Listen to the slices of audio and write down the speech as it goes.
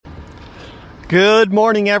Good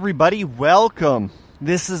morning, everybody. Welcome.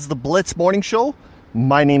 This is the Blitz Morning Show.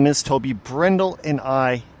 My name is Toby Brendel, and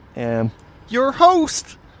I am your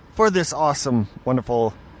host for this awesome,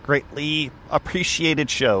 wonderful, greatly appreciated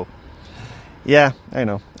show. Yeah, I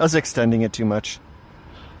know. I was extending it too much.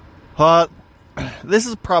 This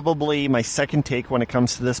is probably my second take when it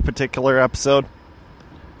comes to this particular episode.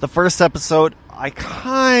 The first episode, I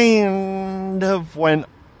kind of went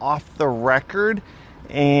off the record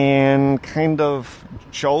and kind of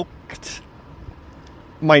joked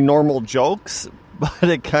my normal jokes, but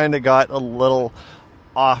it kind of got a little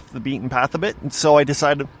off the beaten path a bit, and so I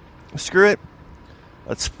decided, screw it,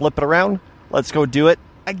 let's flip it around, let's go do it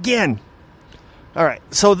again. Alright,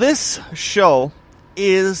 so this show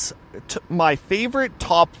is my favorite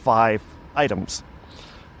top 5 items.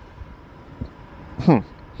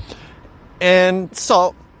 And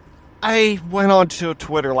so I went on to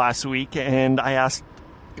Twitter last week and I asked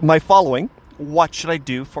my following, what should I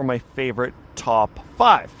do for my favorite top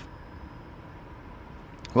 5?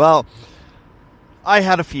 Well, I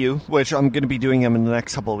had a few, which I'm going to be doing them in the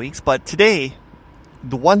next couple of weeks, but today,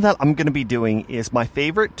 the one that I'm going to be doing is my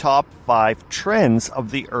favorite top 5 trends of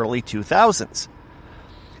the early 2000s.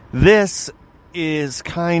 This is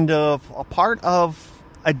kind of a part of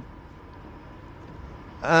a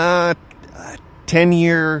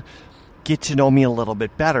 10-year get to know me a little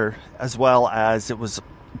bit better, as well as it was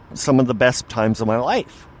some of the best times of my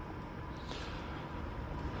life.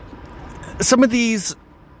 Some of these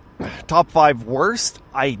top 5 worst,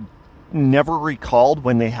 I never recalled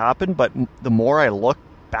when they happened, but the more I look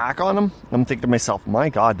back on them, I'm thinking to myself, my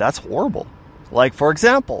God, that's horrible. Like, for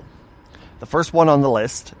example, the first one on the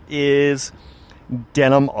list is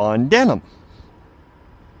denim on denim.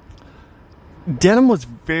 Denim was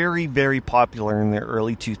very, very popular in the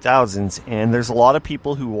early 2000s, and there's a lot of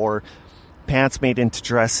people who wore pants made into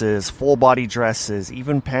dresses, full body dresses,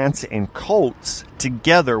 even pants and coats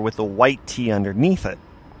together with a white tee underneath it.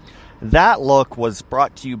 That look was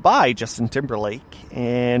brought to you by Justin Timberlake,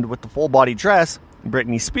 and with the full body dress,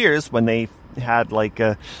 Britney Spears, when they had like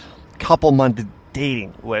a couple months of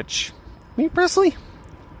dating, which, me personally,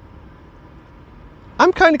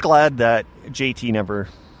 I'm kind of glad that JT never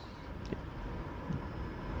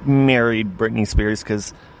married Britney Spears,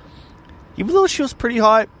 because even though she was pretty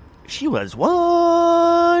hot, she was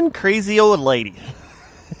one crazy old lady.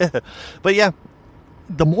 But yeah,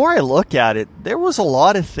 the more I look at it, there was a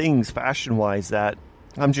lot of things fashion-wise that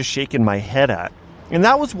I'm just shaking my head at. And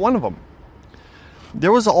that was one of them.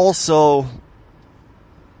 There was also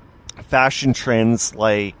fashion trends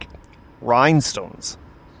like rhinestones.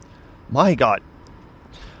 My God.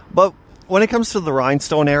 But when it comes to the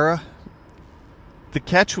rhinestone era, the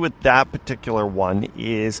catch with that particular one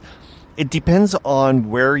is it depends on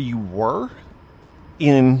where you were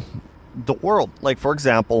in the world. Like, for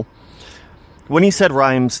example, when he said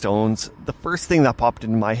rhinestones, the first thing that popped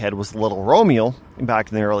into my head was Little Romeo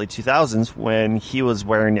back in the early 2000s when he was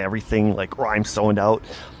wearing everything like rhinestoned out.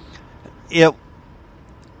 I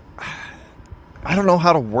don't know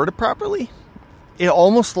how to word it properly. It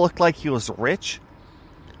almost looked like he was rich,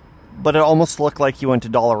 but it almost looked like he went to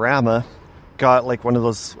Dollarama, got like one of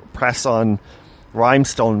those press-on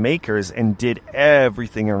rhinestone makers, and did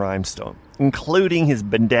everything in rhinestone, including his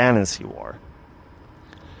bandanas he wore.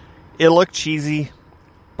 It looked cheesy,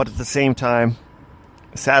 but at the same time,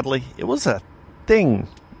 sadly, it was a thing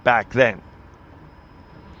back then.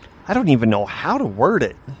 I don't even know how to word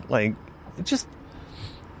it. Like, it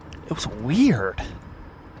was weird.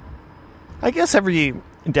 I guess every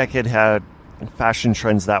decade had fashion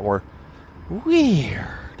trends that were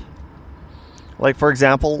weird. Like, for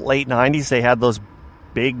example, late 90s, they had those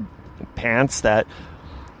big pants that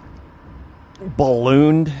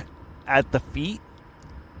ballooned at the feet.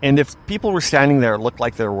 And if people were standing there, it looked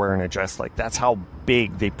like they were wearing a dress. Like, that's how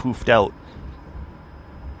big they poofed out.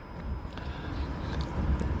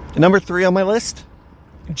 Number 3 on my list,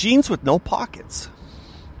 jeans with no pockets.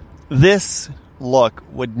 This look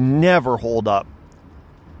would never hold up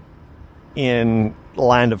in the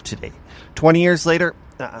land of today. 20 years later,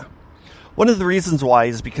 One of the reasons why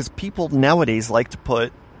is because people nowadays like to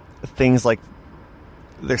put things like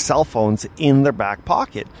their cell phones in their back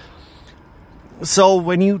pocket. So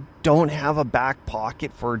when you don't have a back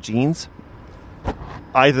pocket for jeans,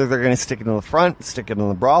 either they're going to stick it in the front, stick it in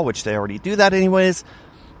the bra, which they already do that anyways.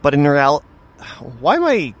 But in reality, why am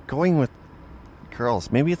I going with girls?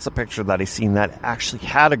 Maybe it's a picture that I seen that actually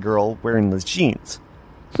had a girl wearing those jeans.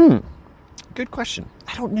 Good question.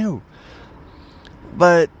 I don't know.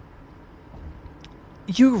 But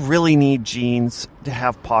you really need jeans to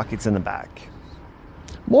have pockets in the back.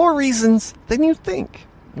 More reasons than you think.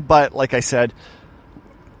 But like I said,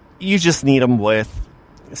 you just need them with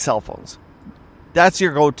cell phones. That's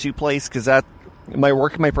your go-to place, because that my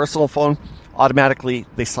work and my personal phone, automatically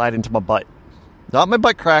they slide into my butt. Not my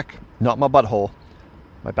butt crack, not my butthole,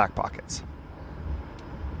 my back pockets.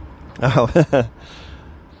 Oh,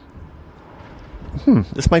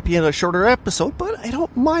 this might be a shorter episode, but I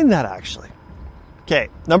don't mind that, actually. Okay,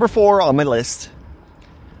 number 4 on my list,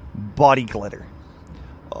 body glitter.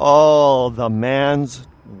 Oh, the man's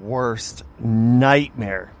worst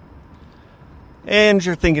nightmare. And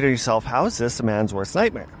you're thinking to yourself, how is this a man's worst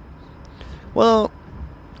nightmare? Well,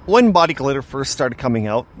 when body glitter first started coming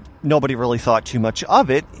out, nobody really thought too much of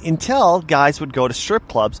it until guys would go to strip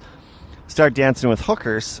clubs, start dancing with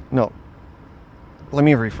hookers. No, let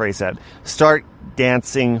me rephrase that. Start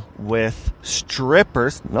dancing with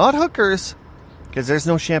strippers, not hookers, because there's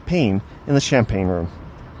no champagne in the champagne room.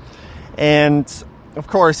 And, of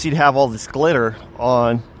course, you'd have all this glitter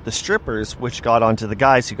on the strippers, which got onto the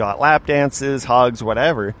guys who got lap dances, hugs,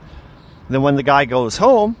 whatever. And then when the guy goes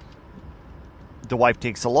home, the wife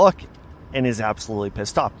takes a look and is absolutely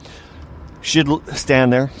pissed off. She'd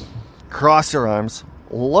stand there, cross her arms,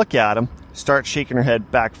 look at him, start shaking her head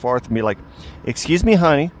back and forth and be like, "Excuse me,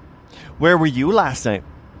 honey, where were you last night?"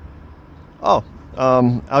 "Oh,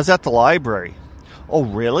 I was at the library." "Oh,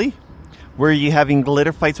 really? Were you having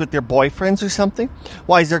glitter fights with your boyfriends or something?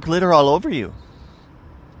 Why is there glitter all over you?"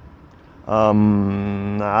 I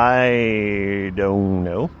don't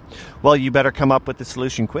know." "Well, you better come up with the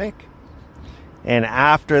solution quick." And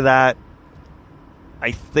after that,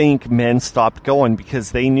 I think men stopped going,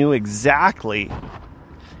 because they knew exactly,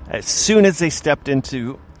 as soon as they stepped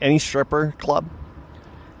into any stripper club,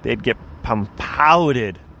 they'd get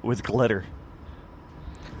pounded with glitter.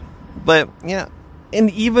 But, yeah, and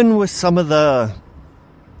even with some of the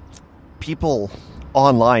people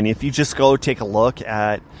online, if you just go take a look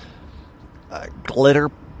at glitter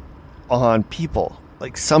on people,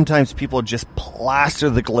 like sometimes people just plaster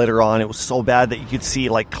the glitter on. It was so bad that you could see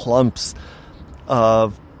like clumps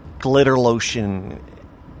of glitter lotion.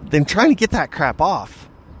 Then trying to get that crap off.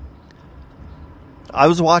 I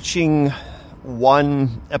was watching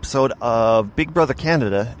one episode of Big Brother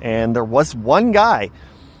Canada, and there was one guy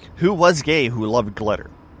who was gay who loved glitter.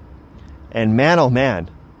 And man, oh man,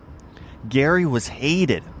 Gary was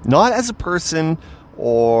hated. Not as a person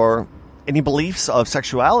or any beliefs of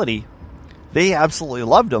sexuality. They absolutely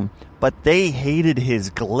loved him, but they hated his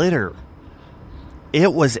glitter.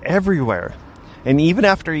 It was everywhere. And even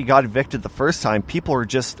after he got evicted the first time, people were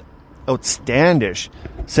just outstandish,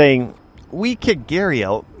 saying, "We kicked Gary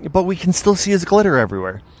out, but we can still see his glitter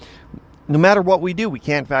everywhere. No matter what we do, we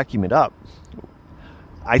can't vacuum it up."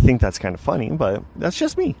 I think that's kind of funny, but that's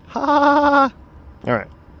just me. Ha ha ha ha. All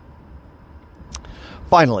right.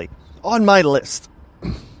 Finally, on my list,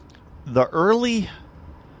 the early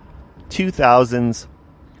 2000s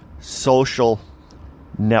social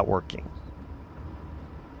networking.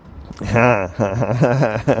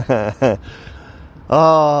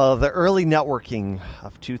 Oh, the early networking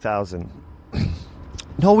of 2000.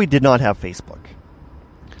 No, we did not have Facebook.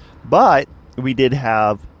 But we did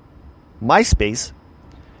have MySpace.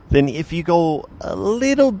 Then if you go a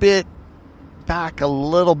little bit back, a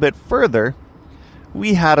little bit further,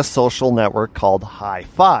 we had a social network called High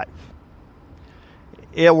Five.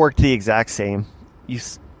 It worked the exact same.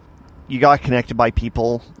 You got connected by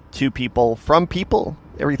people, to people, from people,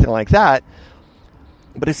 everything like that.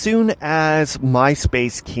 But as soon as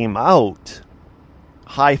MySpace came out,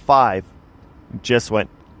 High Five just went,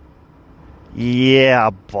 yeah,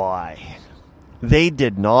 boy. They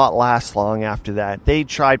did not last long after that. They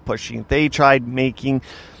tried pushing, they tried making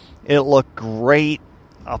it look great,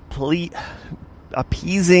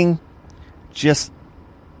 appeasing. Just,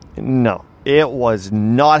 no. It was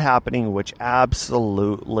not happening, which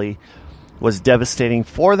absolutely was devastating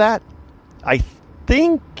for that. I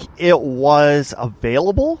think it was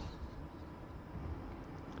available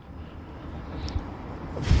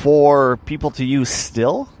for people to use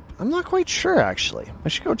still. I'm not quite sure, actually. I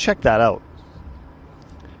should go check that out.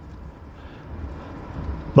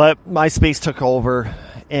 But MySpace took over,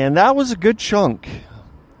 and that was a good chunk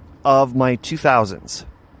of my 2000s.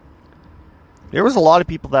 There was a lot of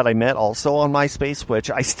people that I met also on MySpace, which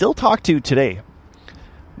I still talk to today.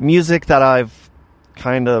 Music that I've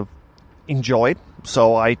kind of enjoyed,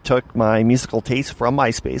 so I took my musical taste from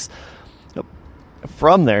MySpace.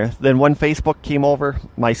 From there, then when Facebook came over,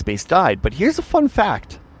 MySpace died. But here's a fun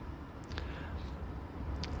fact.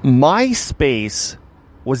 MySpace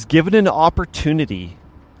was given an opportunity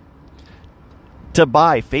to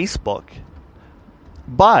buy Facebook,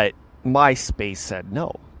 but MySpace said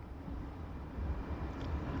no.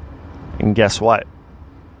 And guess what?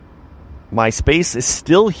 MySpace is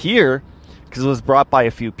still here because it was bought by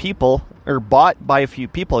a few people,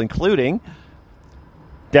 including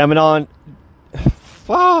Demonon.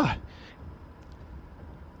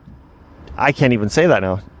 I can't even say that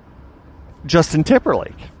now. Justin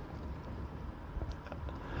Timberlake.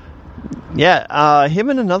 Yeah,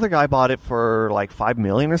 him and another guy bought it for like $5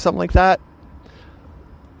 million or something like that.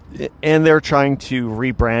 And they're trying to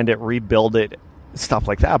rebrand it, rebuild it, stuff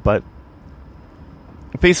like that. But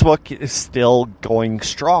Facebook is still going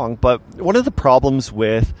strong. But one of the problems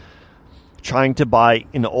with trying to buy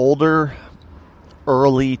an older,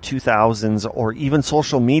 early 2000s or even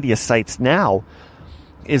social media sites now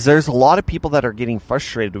is there's a lot of people that are getting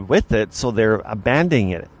frustrated with it, so they're abandoning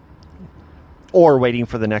it or waiting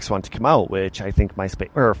for the next one to come out, which I think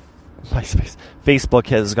Facebook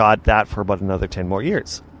has got that for about another 10 more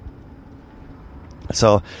years.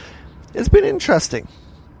 So it's been interesting.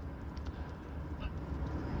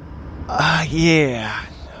 Yeah.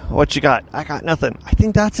 What you got? I got nothing. I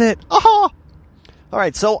think that's it. Aha! All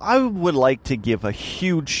right, so I would like to give a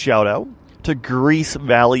huge shout out to Grease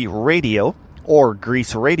Valley Radio, or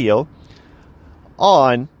Grease Radio,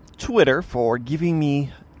 on Twitter for giving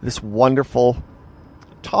me this wonderful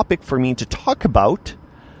topic for me to talk about.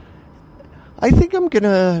 I think I'm going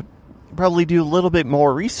to probably do a little bit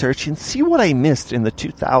more research and see what I missed in the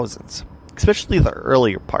 2000s, especially the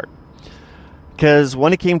earlier part. Because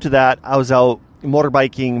when it came to that, I was out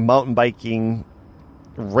motorbiking, mountain biking,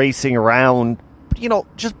 racing around,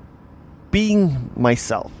 just being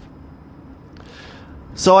myself.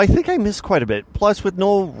 So I think I missed quite a bit. Plus, with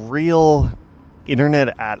no real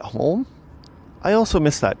internet at home, I also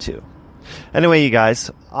missed that too. Anyway, you guys,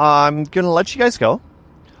 I'm going to let you guys go.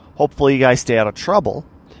 Hopefully you guys stay out of trouble.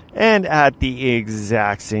 And at the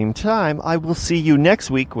exact same time, I will see you next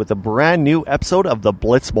week with a brand new episode of the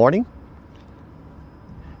Blitz Morning.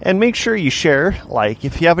 And make sure you share,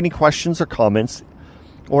 if you have any questions or comments,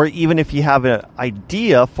 or even if you have an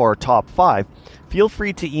idea for a top 5, feel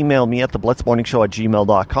free to email me at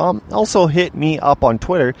theblitzmorningshow@gmail.com. Also hit me up on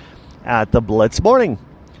Twitter at theblitzmorning.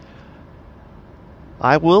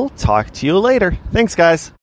 I will talk to you later. Thanks, guys.